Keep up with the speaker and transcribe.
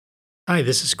Hi,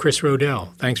 this is Chris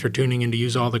Rodell. Thanks for tuning in to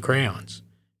Use All the Crayons.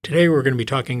 Today we're going to be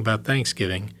talking about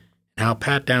Thanksgiving and how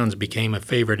pat downs became a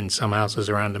favorite in some houses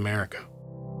around America.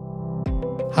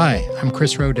 Hi, I'm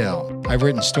Chris Rodell. I've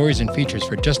written stories and features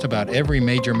for just about every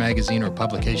major magazine or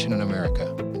publication in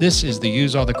America. This is the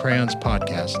Use All the Crayons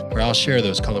podcast, where I'll share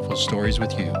those colorful stories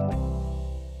with you.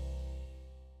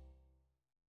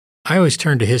 I always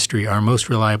turn to history, our most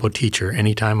reliable teacher,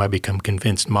 anytime I become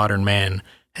convinced modern man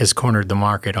has cornered the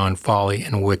market on folly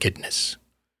and wickedness.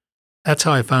 That's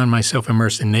how I found myself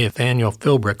immersed in Nathaniel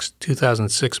Philbrick's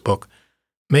 2006 book,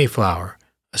 Mayflower,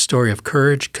 a story of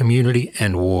courage, community,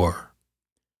 and war.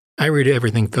 I read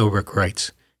everything Philbrick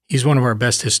writes. He's one of our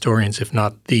best historians, if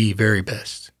not the very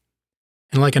best.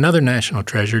 And like another national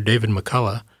treasure, David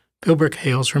McCullough, Philbrick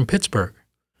hails from Pittsburgh,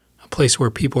 a place where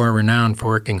people are renowned for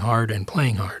working hard and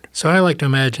playing hard. So I like to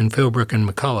imagine Philbrick and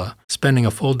McCullough spending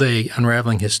a full day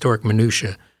unraveling historic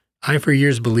minutiae. I for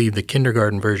years believed the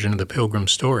kindergarten version of the Pilgrim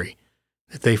story,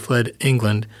 that they fled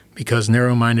England because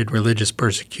narrow-minded religious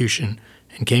persecution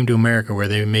and came to America where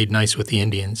they made nice with the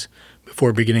Indians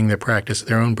before beginning their practice of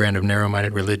their own brand of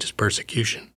narrow-minded religious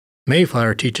persecution.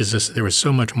 Mayflower teaches us that there was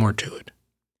so much more to it.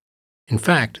 In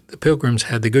fact, the Pilgrims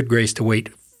had the good grace to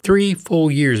wait 3 full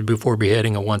years before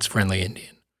beheading a once friendly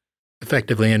Indian,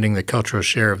 effectively ending the cultural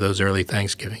share of those early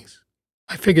Thanksgivings.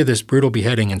 I figured this brutal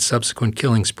beheading and subsequent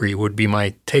killing spree would be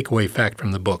my takeaway fact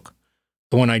from the book,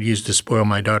 the one I'd use to spoil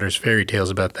my daughter's fairy tales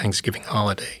about Thanksgiving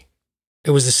holiday.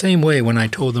 It was the same way when I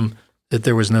told them that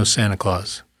there was no Santa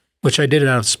Claus, which I did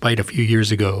out of spite a few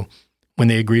years ago when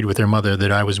they agreed with their mother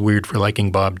that I was weird for liking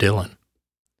Bob Dylan.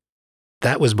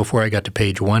 That was before I got to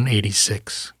page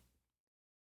 186.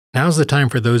 Now's the time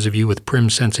for those of you with prim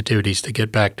sensitivities to get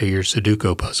back to your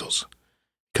Sudoku puzzles,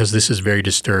 because this is very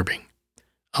disturbing.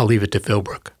 I'll leave it to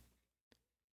Philbrick.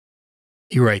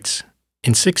 He writes,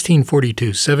 in 1642,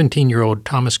 17-year-old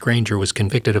Thomas Granger was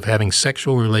convicted of having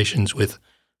sexual relations with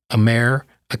a mare,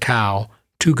 a cow,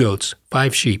 2 goats,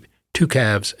 5 sheep, 2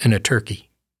 calves, and a turkey.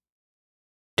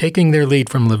 Taking their lead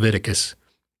from Leviticus,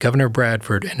 Governor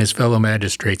Bradford and his fellow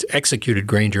magistrates executed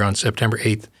Granger on September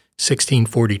 8,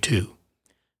 1642,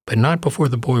 but not before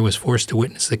the boy was forced to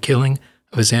witness the killing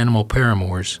of his animal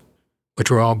paramours, which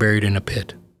were all buried in a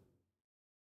pit.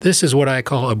 This is what I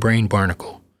call a brain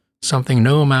barnacle, something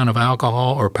no amount of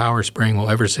alcohol or power spraying will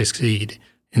ever succeed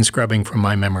in scrubbing from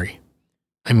my memory.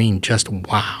 I mean, just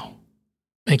wow.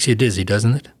 Makes you dizzy,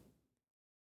 doesn't it?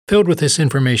 Filled with this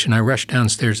information, I rushed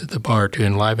downstairs at the bar to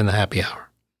enliven the happy hour.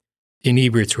 The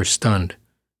inebriates were stunned,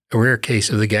 a rare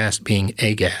case of the gassed being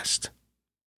aghast.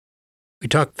 We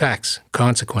talked facts,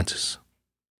 consequences.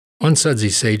 One sudsy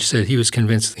sage said he was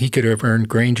convinced he could have earned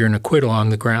Granger an acquittal on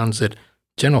the grounds that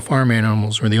gentle farm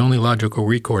animals were the only logical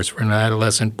recourse for an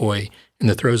adolescent boy in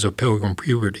the throes of pilgrim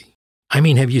puberty. I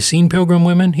mean, have you seen pilgrim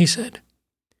women? He said.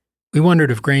 We wondered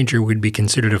if Granger would be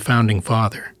considered a founding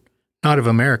father. Not of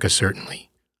America, certainly.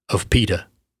 Of PETA.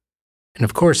 And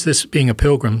of course, this being a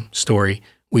pilgrim story,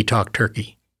 we talked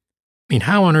turkey. I mean,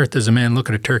 how on earth does a man look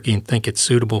at a turkey and think it's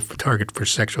suitable for target for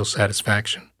sexual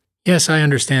satisfaction? Yes, I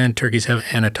understand turkeys have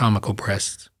anatomical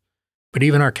breasts, but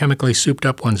even our chemically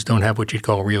souped-up ones don't have what you'd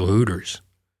call real hooters.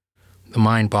 The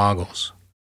mind boggles.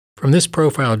 From this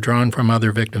profile drawn from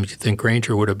other victims, you'd think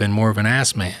Granger would have been more of an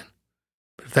ass man.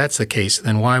 But if that's the case,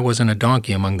 then why wasn't a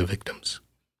donkey among the victims?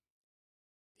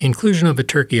 The inclusion of a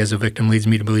turkey as a victim leads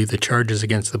me to believe the charges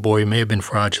against the boy may have been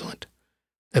fraudulent,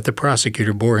 that the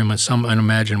prosecutor bore him some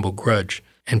unimaginable grudge,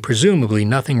 and presumably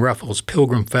nothing ruffles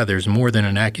pilgrim feathers more than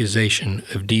an accusation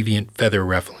of deviant feather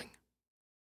ruffling.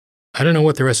 I don't know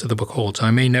what the rest of the book holds.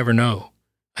 I may never know.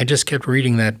 I just kept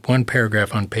reading that one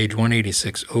paragraph on page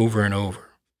 186 over and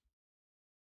over.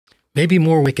 Maybe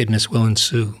more wickedness will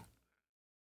ensue.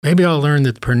 Maybe I'll learn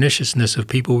that the perniciousness of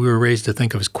people we were raised to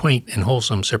think of as quaint and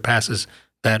wholesome surpasses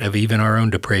that of even our own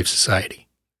depraved society.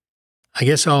 I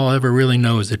guess all I'll ever really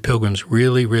know is that pilgrims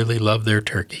really, really love their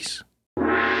turkeys.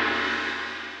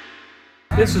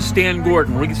 This is Stan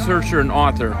Gordon, researcher and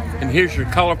author, and here's your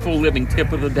colorful living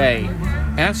tip of the day.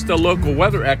 Ask the local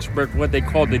weather expert what they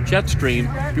call the jet stream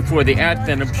before the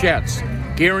advent of jets.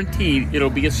 Guaranteed it'll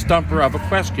be a stumper of a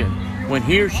question. When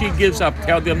he or she gives up,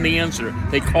 tell them the answer.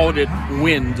 They called it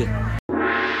wind.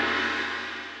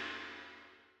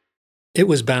 It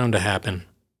was bound to happen.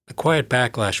 A quiet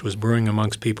backlash was brewing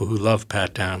amongst people who love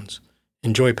pat downs,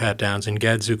 enjoy pat downs, and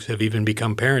gadzooks have even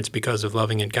become parents because of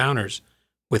loving encounters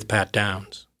with pat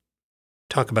downs.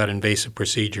 Talk about invasive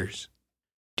procedures.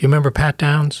 Do you remember pat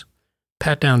downs?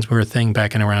 Pat downs were a thing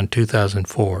back in around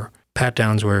 2004. Pat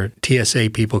downs were TSA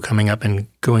people coming up and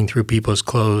going through people's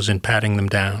clothes and patting them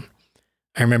down.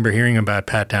 I remember hearing about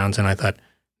pat downs and I thought,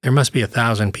 There must be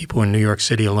 1,000 people in New York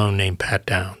City alone named Pat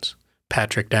Downs.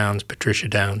 Patrick Downs, Patricia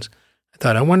Downs. I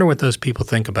thought, I wonder what those people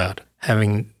think about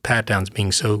having Pat Downs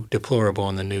being so deplorable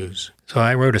in the news. So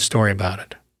I wrote a story about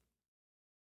it.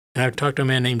 And I've talked to a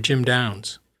man named Jim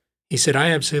Downs. He said,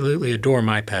 I absolutely adore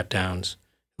my Pat Downs,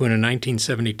 who in a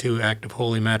 1972 act of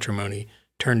holy matrimony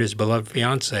turned his beloved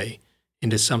fiancée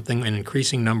into something an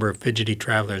increasing number of fidgety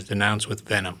travelers denounce with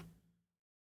venom.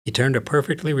 He turned a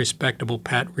perfectly respectable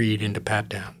Pat Reed into Pat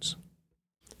Downs.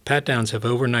 Pat Downs have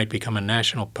overnight become a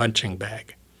national punching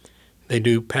bag. They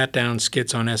do Pat Downs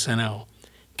skits on SNL.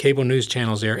 Cable news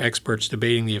channels air experts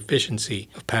debating the efficiency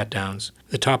of Pat Downs.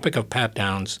 The topic of Pat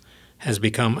Downs has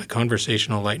become a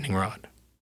conversational lightning rod.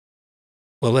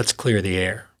 Well, let's clear the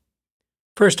air.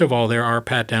 First of all, there are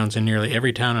Pat Downs in nearly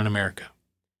every town in America.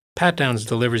 Pat Downs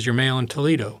delivers your mail in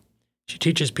Toledo. She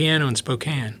teaches piano in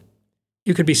Spokane.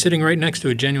 You could be sitting right next to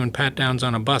a genuine Pat Downs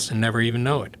on a bus and never even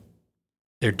know it.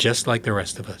 They're just like the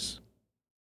rest of us.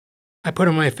 I put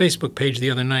on my Facebook page the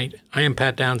other night, I am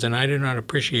Pat Downs and I do not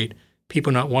appreciate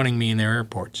people not wanting me in their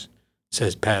airports,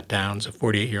 says Pat Downs, a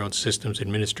 48-year-old systems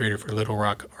administrator for Little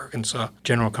Rock, Arkansas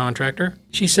general contractor.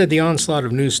 She said the onslaught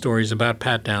of news stories about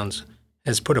Pat Downs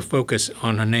has put a focus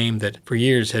on a name that for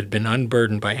years had been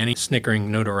unburdened by any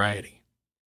snickering notoriety.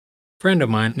 A friend of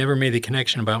mine never made the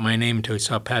connection about my name until he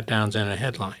saw Pat Downs in a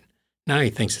headline. Now he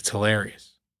thinks it's hilarious.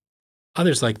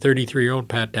 Others, like 33-year-old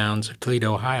Pat Downs of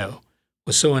Toledo, Ohio,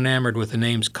 was so enamored with the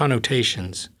name's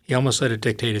connotations, he almost let it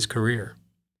dictate his career.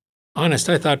 Honest,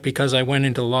 I thought because I went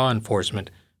into law enforcement,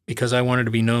 because I wanted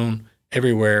to be known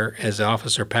everywhere as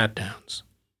Officer Pat Downs.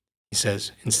 He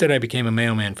says, instead I became a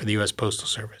mailman for the U.S. Postal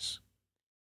Service.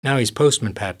 Now he's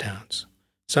Postman Pat Downs,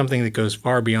 something that goes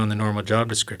far beyond the normal job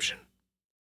description.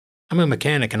 I'm a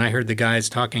mechanic and I heard the guys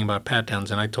talking about Pat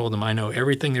Downs and I told them I know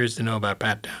everything there is to know about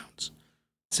Pat Downs,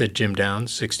 said Jim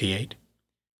Downs, 68.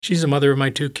 She's the mother of my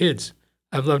 2 kids.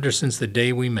 I've loved her since the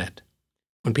day we met.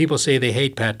 When people say they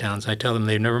hate Pat Downs, I tell them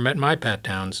they've never met my Pat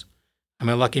Downs. I'm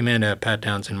a lucky man to have Pat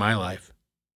Downs in my life.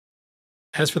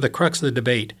 As for the crux of the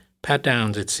debate, Pat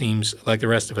Downs, it seems, like the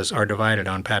rest of us, are divided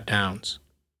on Pat Downs.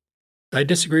 I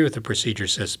disagree with the procedure,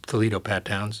 says Toledo Pat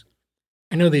Downs.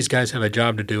 I know these guys have a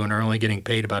job to do and are only getting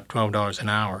paid about $12 an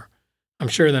hour. I'm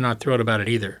sure they're not thrilled about it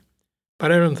either.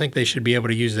 But I don't think they should be able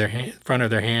to use their front of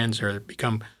their hands or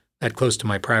become that close to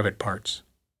my private parts.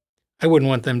 I wouldn't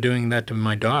want them doing that to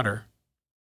my daughter.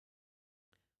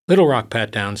 Little Rock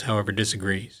Pat Downs, however,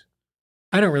 disagrees.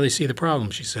 I don't really see the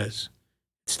problem, she says.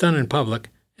 It's done in public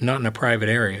and not in a private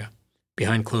area,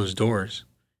 behind closed doors.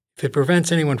 If it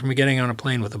prevents anyone from getting on a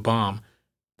plane with a bomb,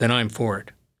 then I'm for it.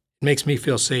 It makes me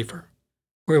feel safer.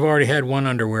 We've already had one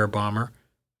underwear bomber,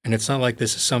 and it's not like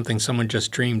this is something someone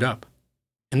just dreamed up.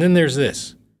 And then there's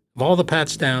this. Of all the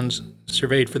Pat Downs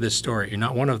surveyed for this story,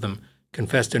 not one of them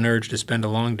confessed an urge to spend a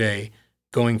long day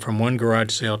going from one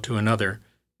garage sale to another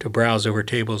to browse over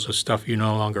tables of stuff you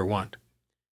no longer want.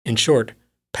 In short,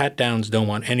 Pat Downs don't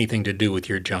want anything to do with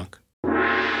your junk.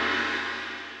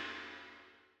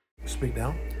 Speak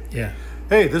now? Yeah.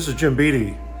 Hey, this is Jim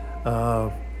Beattie.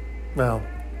 Well,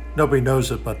 nobody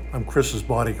knows it, but I'm Chris's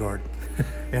bodyguard.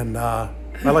 And I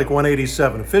like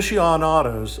 187.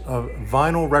 Aficionados of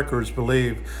vinyl records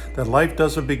believe that life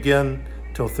doesn't begin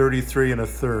till 33 and a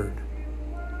third.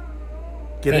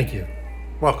 Thank you.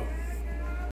 Welcome.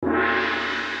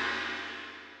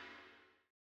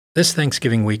 This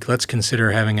Thanksgiving week, let's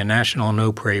consider having a National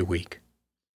No Pray Week.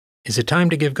 Is it time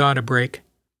to give God a break?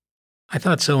 I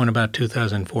thought so in about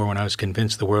 2004 when I was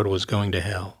convinced the world was going to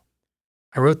hell.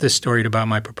 I wrote this story about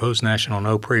my proposed National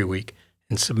No Pray Week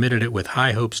and submitted it with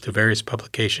high hopes to various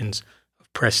publications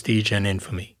of prestige and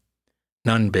infamy.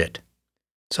 None bit.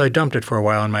 So I dumped it for a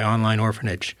while in my online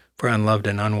orphanage for unloved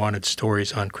and unwanted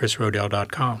stories on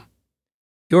chrisrodell.com.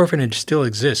 The orphanage still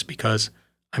exists because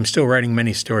I'm still writing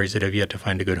many stories that have yet to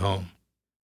find a good home.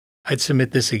 I'd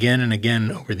submit this again and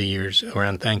again over the years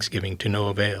around Thanksgiving to no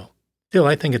avail. Still,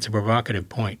 I think it's a provocative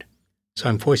point, so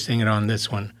I'm foisting it on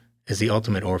this one as the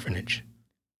ultimate orphanage.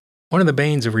 One of the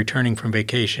banes of returning from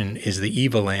vacation is the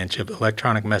avalanche of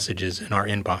electronic messages in our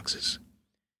inboxes.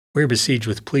 We're besieged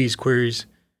with please queries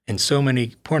and so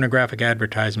many pornographic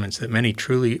advertisements that many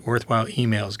truly worthwhile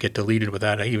emails get deleted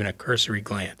without even a cursory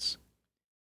glance.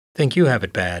 Think you have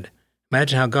it bad.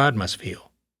 Imagine how God must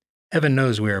feel. Heaven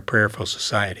knows we are a prayerful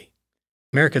society.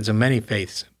 Americans of many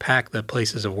faiths pack the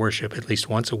places of worship at least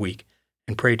once a week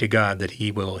and pray to God that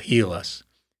He will heal us,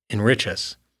 enrich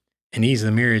us, and ease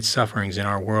the myriad sufferings in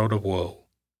our world of woe.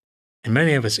 And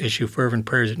many of us issue fervent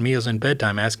prayers at meals and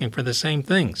bedtime asking for the same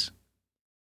things.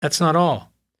 That's not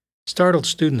all. Startled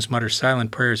students mutter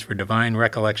silent prayers for divine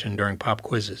recollection during pop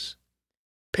quizzes.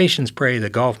 Patients pray the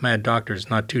golf-mad doctor is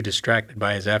not too distracted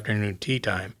by his afternoon tea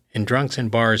time, and drunks in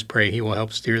bars pray he will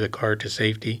help steer the car to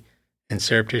safety and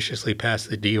surreptitiously pass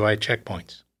the DUI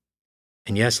checkpoints.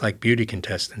 And yes, like beauty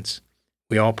contestants,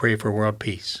 we all pray for world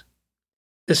peace.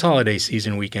 This holiday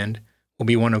season weekend will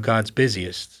be one of God's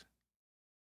busiest.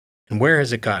 And where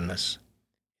has it gotten us?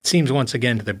 It seems once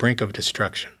again to the brink of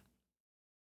destruction.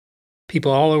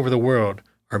 People all over the world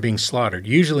are being slaughtered,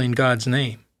 usually in God's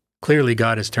name. Clearly,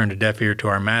 God has turned a deaf ear to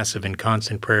our massive and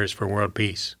constant prayers for world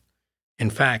peace. In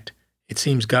fact, it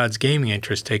seems God's gaming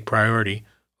interests take priority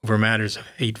over matters of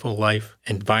hateful life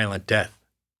and violent death.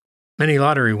 Many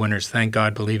lottery winners thank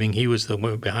God believing He was the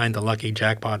one behind the lucky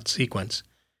jackpot sequence,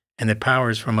 and that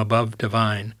powers from above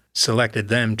divine selected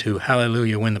them to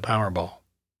hallelujah win the Powerball.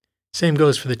 Same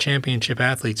goes for the championship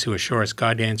athletes who assure us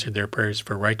God answered their prayers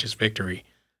for righteous victory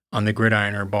on the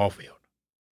gridiron or ball field.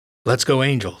 Let's go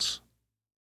Angels!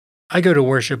 I go to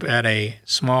worship at a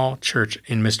small church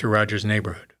in Mr. Rogers'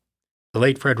 neighborhood. The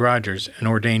late Fred Rogers, an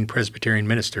ordained Presbyterian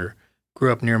minister,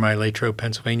 grew up near my Latrobe,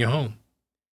 Pennsylvania home.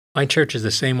 My church is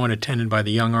the same one attended by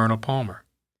the young Arnold Palmer.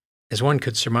 As one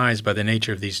could surmise by the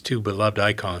nature of these two beloved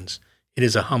icons, it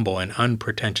is a humble and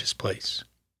unpretentious place.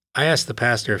 I asked the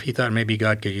pastor if he thought maybe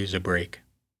God could use a break.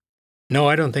 No,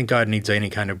 I don't think God needs any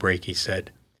kind of break, he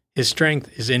said. His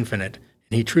strength is infinite,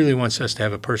 and He truly wants us to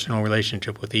have a personal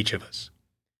relationship with each of us.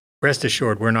 Rest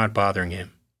assured, we're not bothering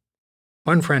Him.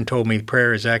 One friend told me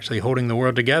prayer is actually holding the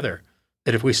world together,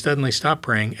 that if we suddenly stopped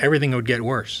praying, everything would get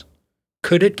worse.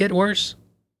 Could it get worse?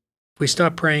 If we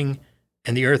stopped praying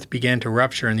and the earth began to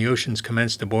rupture and the oceans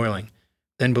commenced boiling,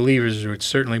 then believers would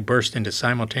certainly burst into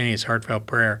simultaneous heartfelt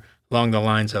prayer along the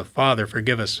lines of, Father,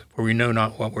 forgive us, for we know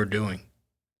not what we're doing.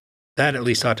 That at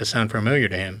least ought to sound familiar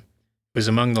to Him. It was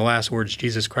among the last words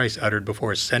Jesus Christ uttered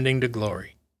before ascending to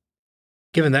glory.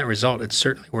 Given that result, it's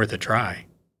certainly worth a try.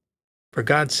 For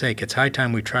God's sake, it's high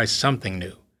time we try something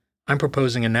new. I'm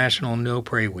proposing a National No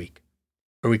Pray Week,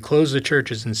 where we close the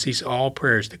churches and cease all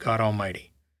prayers to God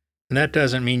Almighty. And that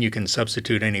doesn't mean you can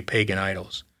substitute any pagan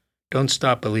idols. Don't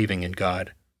stop believing in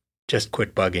God. Just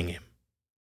quit bugging Him.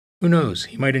 Who knows?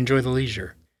 He might enjoy the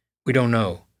leisure. We don't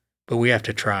know, but we have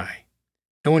to try.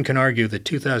 No one can argue that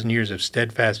 2,000 years of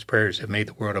steadfast prayers have made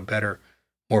the world a better,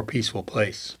 more peaceful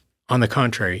place. On the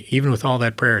contrary, even with all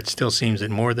that prayer, it still seems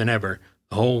that more than ever,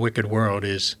 the whole wicked world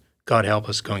is, God help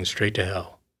us, going straight to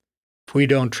hell. If we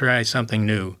don't try something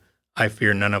new, I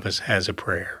fear none of us has a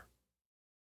prayer.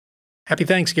 Happy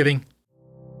Thanksgiving!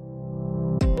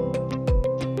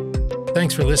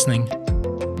 Thanks for listening.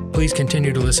 Please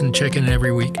continue to listen, check in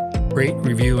every week, rate,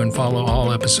 review, and follow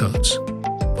all episodes.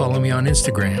 Follow me on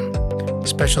Instagram.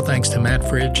 Special thanks to Matt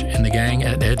Fridge and the gang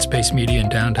at Headspace Media in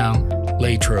downtown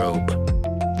Latrobe.